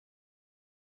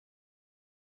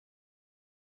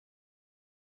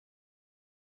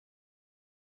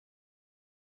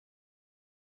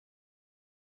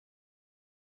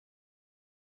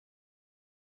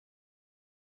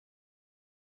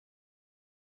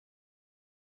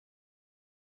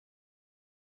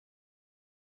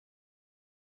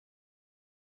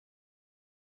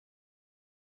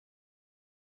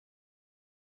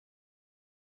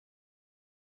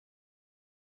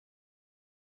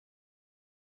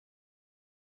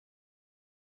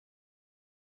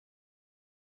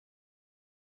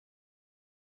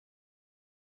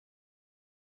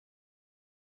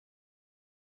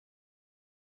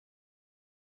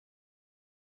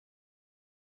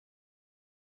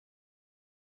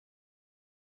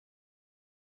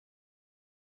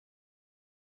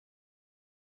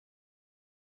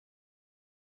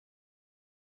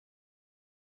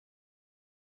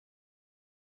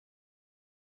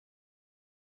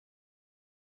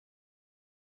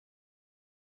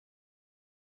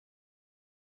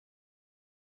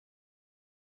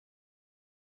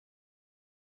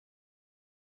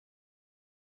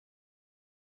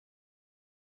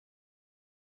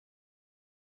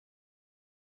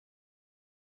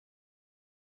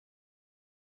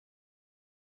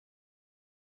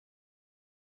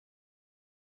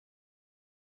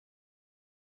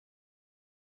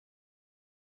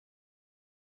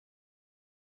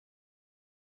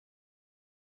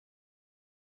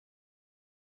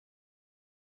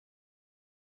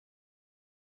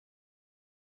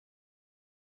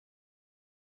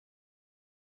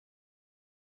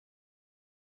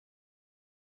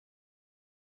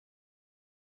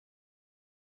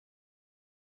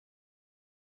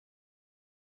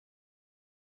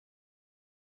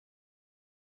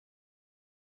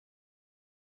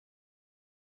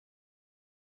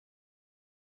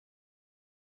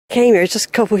came here just a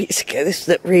couple of weeks ago, this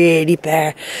looked really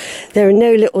bare. There are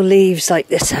no little leaves like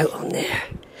this out on there.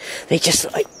 They just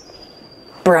look like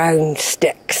brown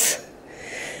sticks.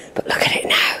 But look at it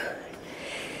now.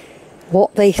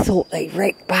 What they thought they'd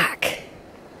rake back,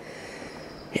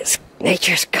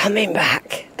 nature's coming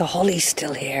back. The holly's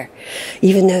still here.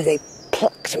 Even though they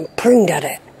plucked and pruned at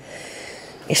it,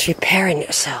 it's repairing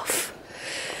itself.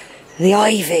 The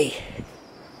ivy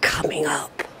coming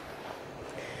up.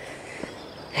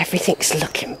 Everything's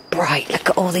looking bright. Look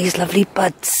at all these lovely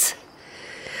buds.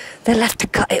 They'll have to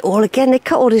cut it all again. They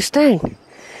cut all this down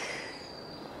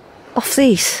off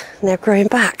these, and they're growing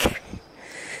back.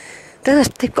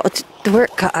 They've got the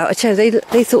work cut out. I tell you,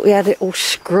 they thought we had it all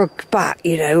scrugged back,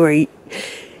 you know, where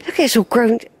look, it's all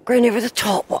grown over the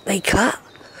top, what they cut.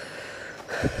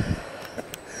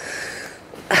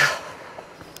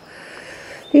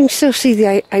 You can still see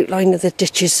the outline of the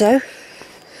ditches though.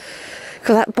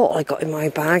 Because that bottle I got in my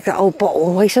bag, that old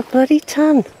bottle weighs a bloody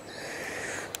ton.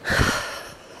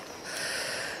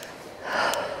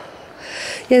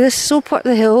 Yeah, this is all part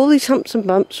of the hill. All these humps and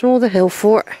bumps are all the hill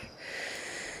fort.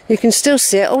 You can still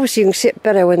see it. Obviously you can see it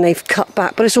better when they've cut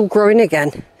back, but it's all growing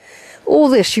again. All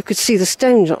this, you could see the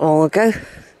stones not long ago.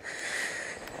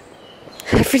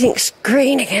 Everything's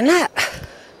green again, look.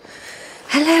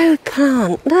 Hello,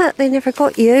 plant. Look, they never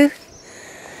got you.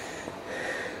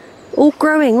 All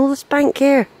growing, all this bank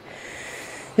here.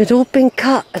 It's all been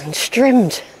cut and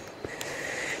trimmed.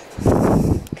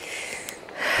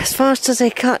 As fast as they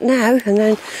cut now, and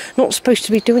they're not supposed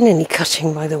to be doing any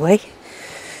cutting, by the way.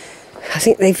 I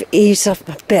think they've eased up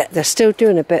a bit. They're still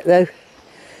doing a bit though.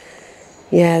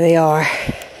 Yeah, they are.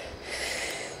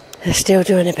 They're still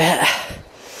doing a bit.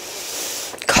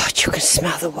 God, you can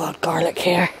smell the wild garlic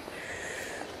here.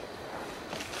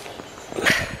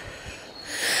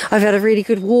 I've had a really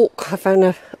good walk. I found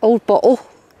an old bottle.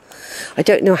 I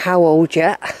don't know how old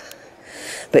yet,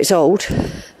 but it's old.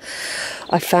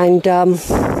 I found a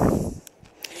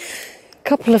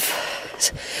couple of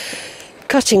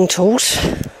cutting tools.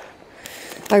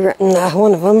 I reckon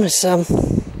one of them is a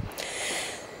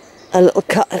little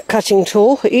cutting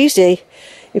tool. Easy.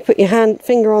 You put your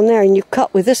finger on there and you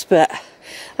cut with this bit.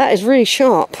 That is really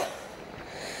sharp.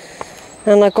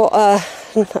 And I got a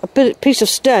piece of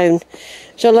stone,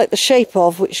 which I like the shape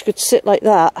of, which could sit like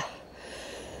that,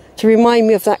 to remind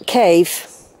me of that cave.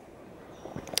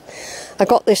 I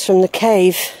got this from the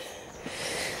cave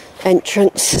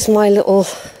entrance. It's my little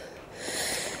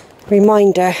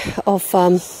reminder of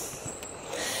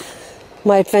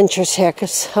my adventures here,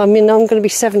 because I mean I'm going to be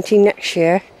 17 next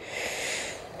year,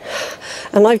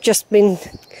 and I've just been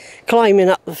climbing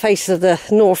up the face of the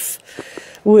North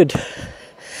Wood,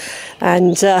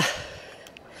 and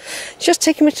just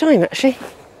taking my time actually.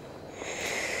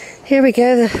 Here we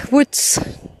go, the wood's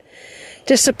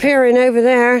disappearing over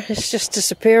there. It's just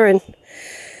disappearing.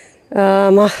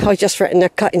 I just reckon they're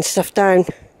cutting stuff down.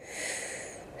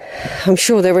 I'm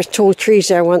sure there were tall trees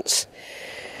there once.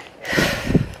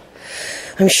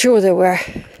 I'm sure there were.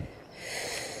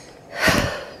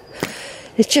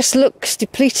 It just looks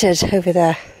depleted over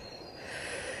there.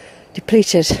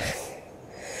 Depleted.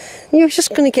 You're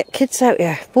just going to get kids out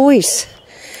here, boys,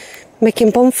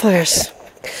 making bonfires.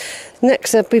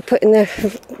 Next they'll be putting their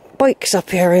bikes up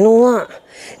here and all that.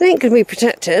 It ain't going to be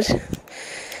protected.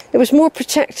 It was more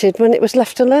protected when it was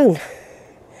left alone.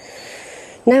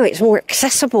 Now it's more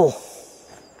accessible.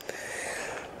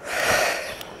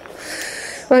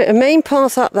 Right, the main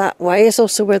path up that way is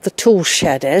also where the tool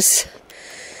shed is,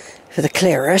 for the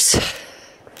clearers.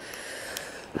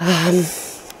 I'm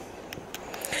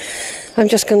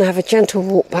just going to have a gentle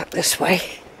walk back this way.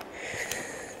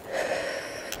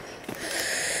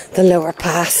 The lower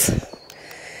path.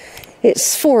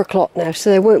 It's 4 o'clock now, so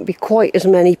there won't be quite as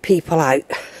many people out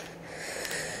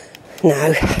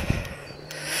now.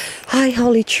 Hi,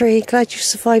 holly tree. Glad you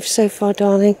survived so far,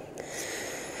 darling.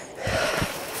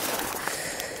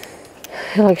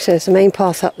 Like I said, it's the main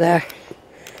path up there,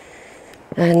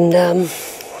 and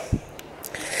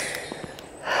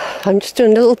I'm just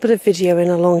doing a little bit of videoing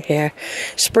along here.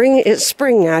 It's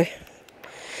spring now.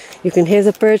 You can hear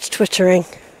the birds twittering.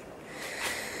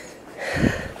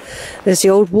 There's the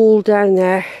old wall down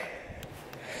there.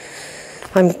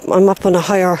 I'm up on a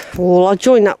higher wall. I'll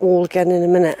join that wall again in a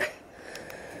minute.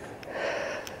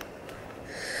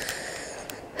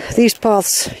 These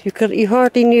paths, you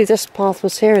hardly knew this path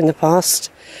was here in the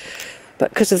past, but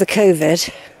because of the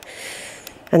COVID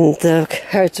and the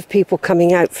herds of people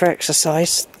coming out for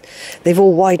exercise, they've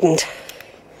all widened.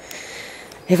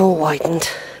 They've all widened.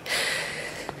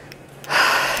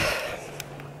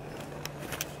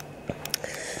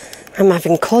 I'm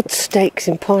having cod steaks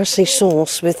in parsley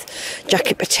sauce with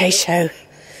jacket potato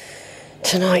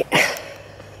tonight.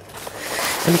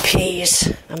 And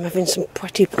peas. I'm having some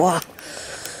petit pois.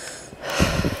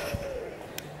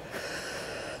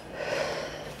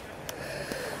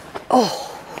 Oh!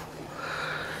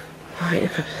 Right,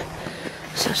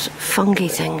 so some fungi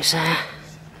things there.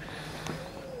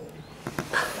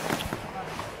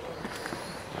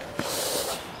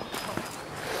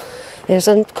 There's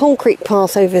a concrete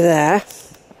path over there.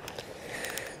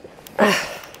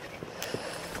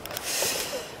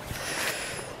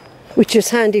 Which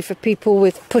is handy for people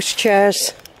with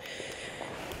pushchairs,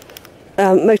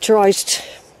 motorised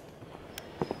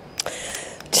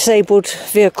disabled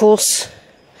vehicles.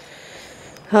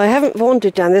 I haven't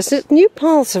wandered down this. There's new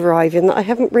paths arriving that I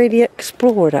haven't really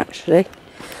explored actually.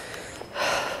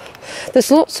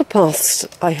 There's lots of paths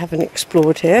I haven't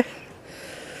explored here.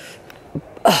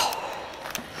 Oh.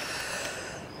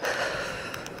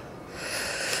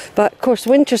 But of course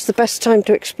winter's the best time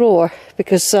to explore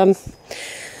because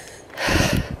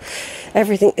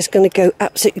everything is going to go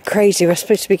absolutely crazy. We're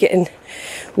supposed to be getting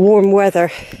warm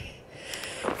weather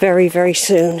very, very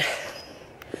soon.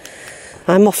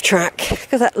 I'm off track.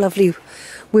 Look at that lovely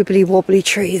wibbly wobbly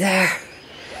tree there.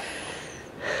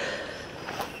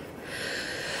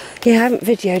 Yeah, I haven't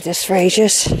videoed this for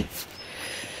ages.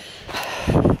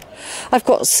 I've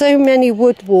got so many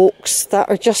wood walks that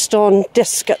are just on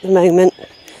disc at the moment.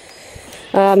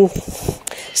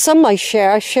 Some I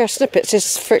share snippets.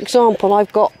 Is, for example,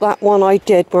 I've got that one I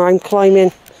did where I'm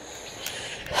climbing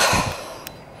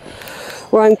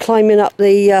up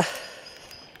the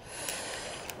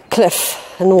cliff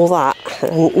and all that,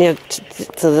 and you know,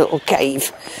 to the little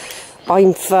cave.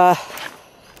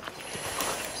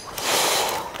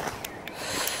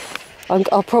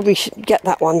 I'll probably get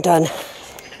that one done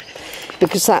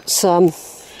because that's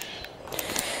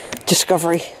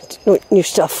discovery, new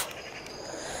stuff.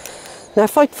 Now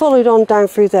if I'd followed on down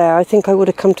through there, I think I would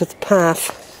have come to the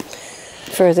path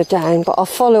further down, but I'm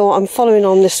following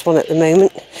on this one at the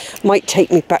moment. Might take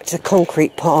me back to the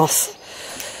concrete path.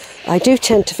 I do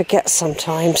tend to forget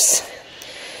sometimes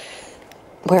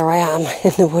where I am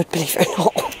in the wood, believe it or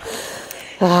not.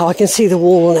 Oh, I can see the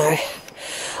wall now.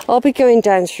 I'll be going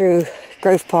down through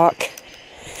Grove Park,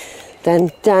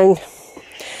 then down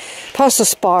past the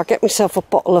Spar, get myself a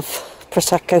bottle of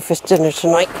Prosecco for dinner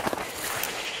tonight.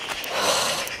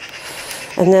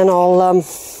 And then I'll,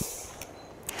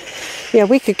 yeah,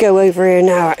 we could go over here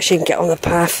now actually and get on the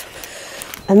path.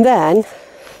 And then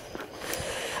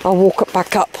I'll walk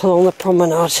back up along the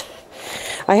promenade.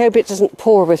 I hope it doesn't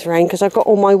pour with rain because I've got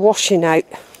all my washing out.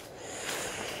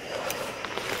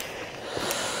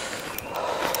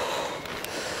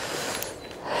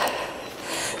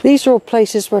 These are all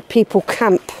places where people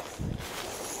camp.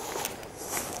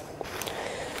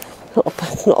 A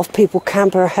lot of people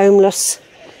camp or are homeless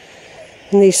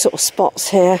in these sort of spots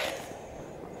here.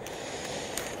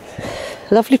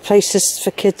 Lovely places for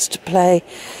kids to play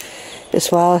as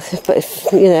well, but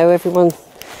if you know everyone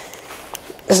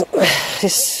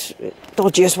is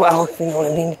dodgy as well, if you know what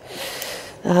I mean.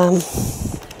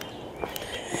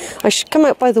 I should come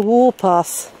out by the wall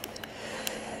path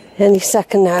any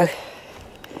second now.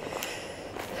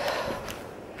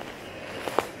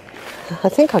 I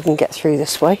think I can get through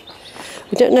this way.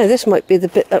 I don't know, this might be the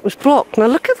bit that was blocked. Now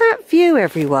look at that view,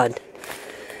 everyone.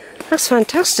 That's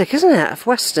fantastic, isn't it, of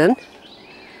Weston?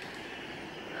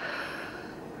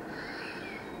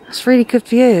 That's a really good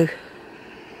view.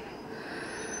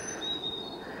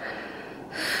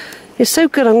 It's so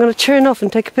good, I'm going to turn off and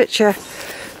take a picture.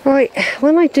 Right,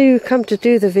 when I do come to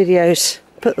do the videos,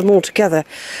 put them all together,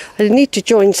 I need to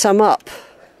join some up.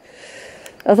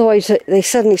 Otherwise they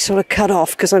suddenly sort of cut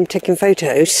off because I'm taking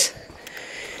photos.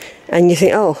 And you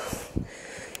think, oh,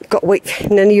 got to wait,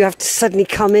 and then you have to suddenly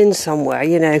come in somewhere,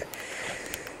 you know.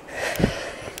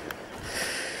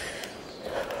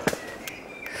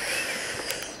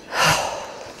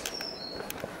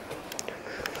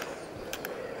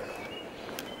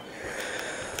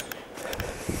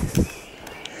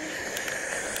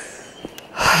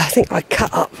 I think I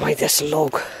cut up by this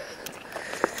log.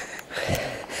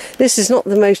 This is not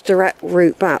the most direct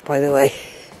route back, by the way.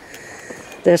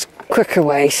 There's quicker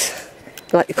ways,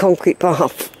 like the concrete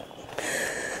path.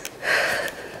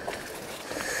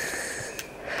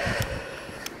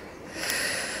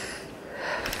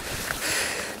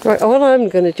 Right, what I'm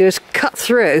going to do is cut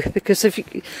through, because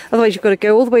otherwise you've got to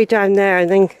go all the way down there and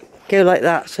then go like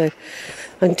that. So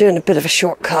I'm doing a bit of a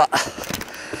shortcut.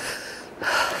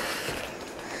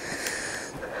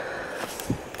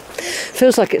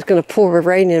 Feels like it's going to pour with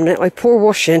rain in a minute. My poor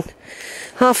washing,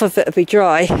 half of it will be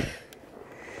dry.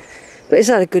 But it's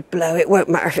had a good blow. It won't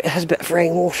matter if it has a bit of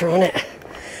rainwater on it.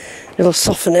 It'll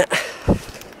soften it.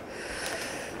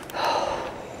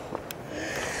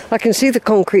 I can see the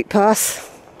concrete path.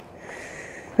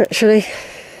 Actually,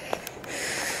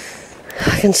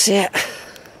 I can see it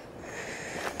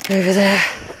over there.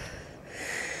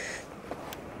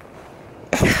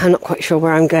 I'm not quite sure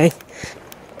where I'm going.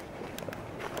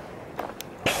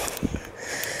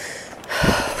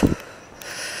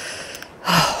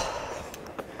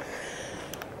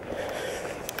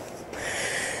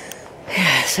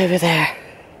 Yeah, it's over there.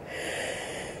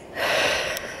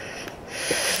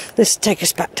 This will take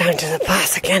us back down to the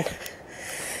path again.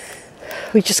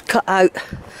 We just cut out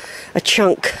a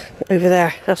chunk over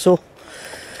there, that's all.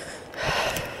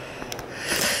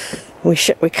 We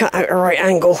cut out a right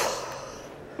angle.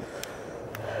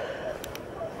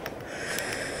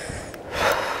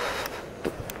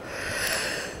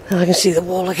 And I can see the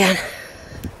wall again.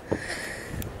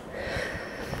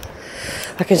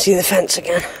 I can see the fence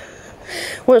again.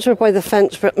 Once we're by the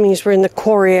fence, that means we're in the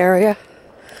quarry area.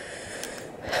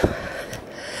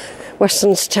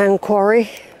 Town Quarry,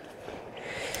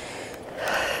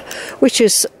 which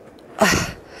is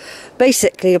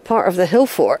basically a part of the hill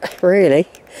fort, really.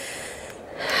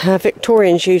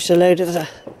 Victorians used a load of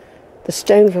the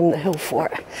stone from the hill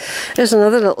fort. There's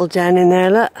another little den in there,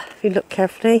 look, if you look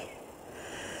carefully.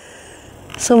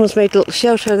 Someone's made a little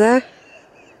shelter there.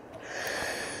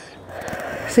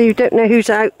 So you don't know who's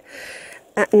out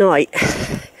at night.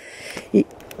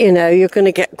 You know, you're going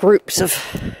to get groups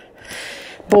of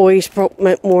boys,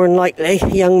 more than likely,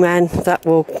 young men, that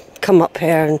will come up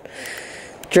here and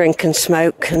drink and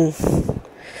smoke and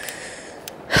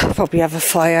probably have a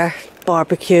fire,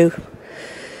 barbecue.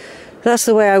 That's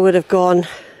the way I would have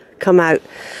come out.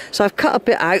 So I've cut a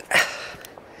bit out.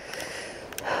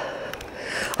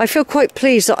 I feel quite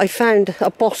pleased that I found a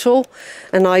bottle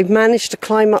and I managed to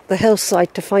climb up the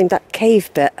hillside to find that cave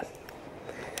bit.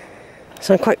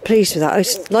 So I'm quite pleased with that. I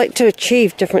like to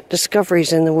achieve different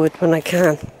discoveries in the wood when I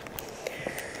can.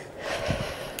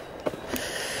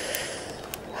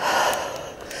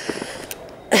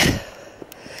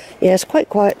 Yeah, it's quite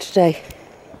quiet today.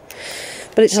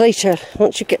 But it's later,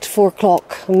 once you get to 4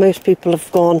 o'clock, and most people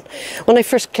have gone. When I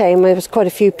first came, there was quite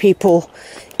a few people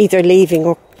either leaving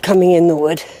or coming in the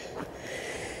wood.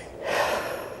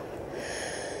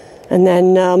 And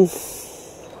then,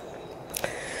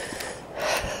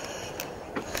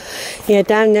 yeah,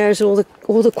 down there's all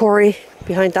the quarry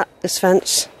behind this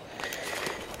fence.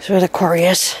 That's where the quarry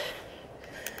is.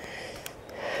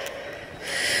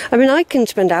 I mean, I can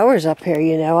spend hours up here,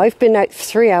 you know. I've been out for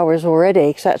 3 hours already,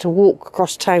 because I had to walk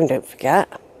across town, don't forget.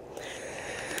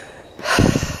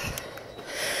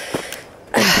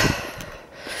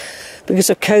 Because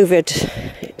of COVID,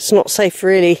 it's not safe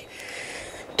really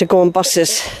to go on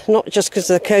buses. Not just because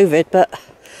of the COVID, but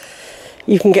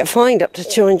you can get fined up to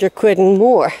 200 quid and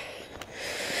more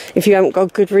if you haven't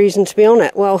got good reason to be on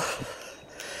it. Well,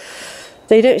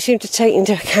 they don't seem to take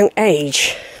into account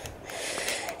age.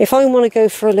 If I want to go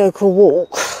for a local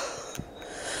walk,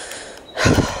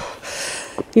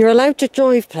 you're allowed to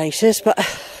drive places, but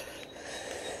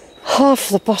half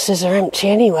the buses are empty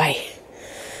anyway.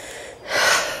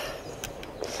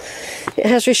 It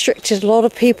has restricted a lot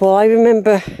of people. I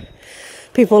remember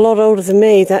people a lot older than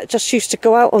me that just used to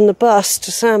go out on the bus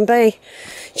to Sand Bay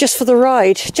just for the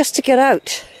ride, just to get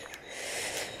out.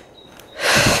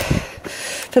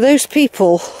 For those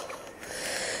people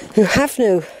who have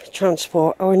no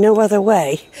transport or no other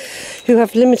way, who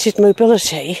have limited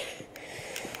mobility,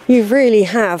 you really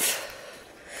have.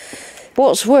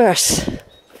 What's worse,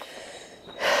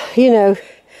 you know,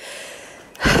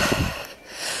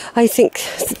 I think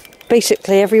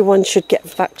basically everyone should get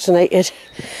vaccinated,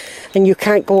 and you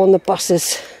can't go on the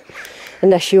buses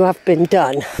unless you have been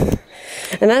done.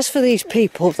 And as for these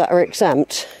people that are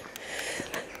exempt,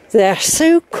 they're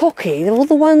so cocky. All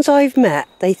the ones I've met,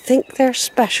 they think they're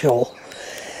special.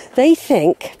 They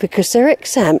think because they're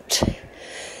exempt,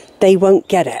 they won't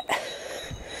get it.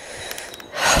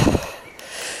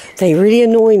 They really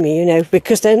annoy me, you know,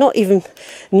 because they're not even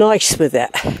nice with it.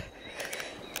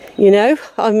 You know,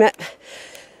 I met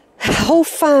a whole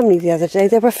family the other day.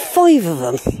 There were 5 of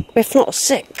them, if not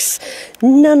 6.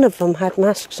 None of them had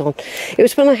masks on. It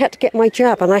was when I had to get my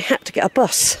jab and I had to get a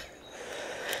bus.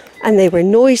 And they were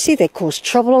noisy, they caused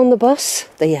trouble on the bus.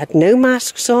 They had no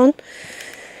masks on.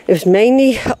 It was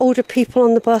mainly older people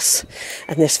on the bus,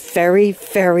 and this very,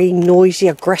 very noisy,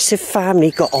 aggressive family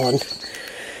got on.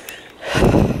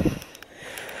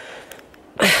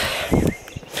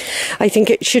 I think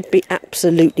it should be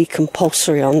absolutely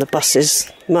compulsory on the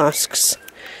buses, masks.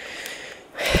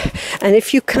 And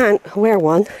if you can't wear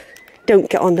one, don't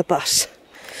get on the bus.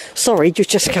 Sorry, you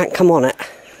just can't come on it.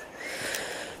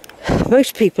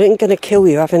 Most people ain't going to kill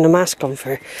you having a mask on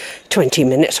for 20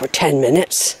 minutes or 10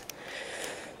 minutes.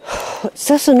 It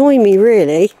does annoy me,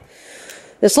 really.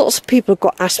 There's lots of people who've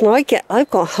got asthma.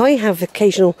 I have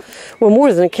occasional, well,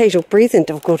 more than occasional breathing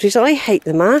difficulties. I hate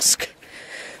the mask,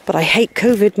 but I hate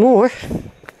COVID more.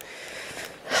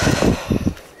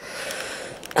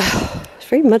 It's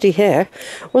very muddy here.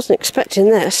 I wasn't expecting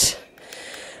this.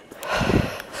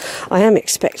 I am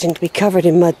expecting to be covered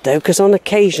in mud though, because on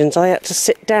occasions I had to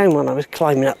sit down when I was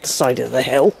climbing up the side of the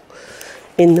hill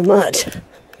in the mud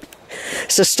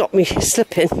to stop me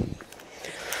slipping.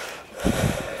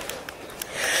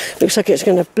 Looks like it's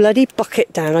going to bloody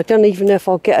bucket down. I don't even know if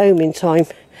I'll get home in time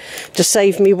to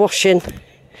save me washing.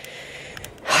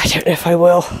 I don't know if I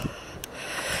will.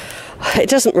 It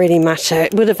doesn't really matter.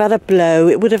 It would have had a blow.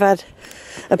 It would have had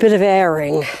a bit of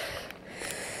airing.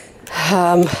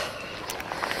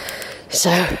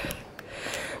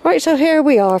 So here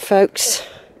we are, folks.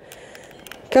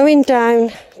 Going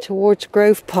down towards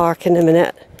Grove Park in a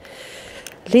minute.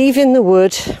 Leaving the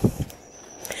wood.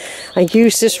 I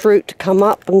use this route to come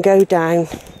up and go down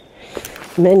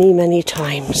many, many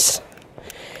times.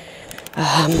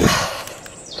 I've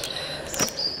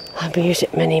used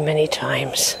it many, many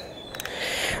times.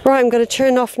 Right, I'm going to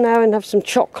turn off now and have some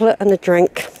chocolate and a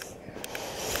drink.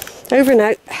 Over and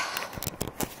out.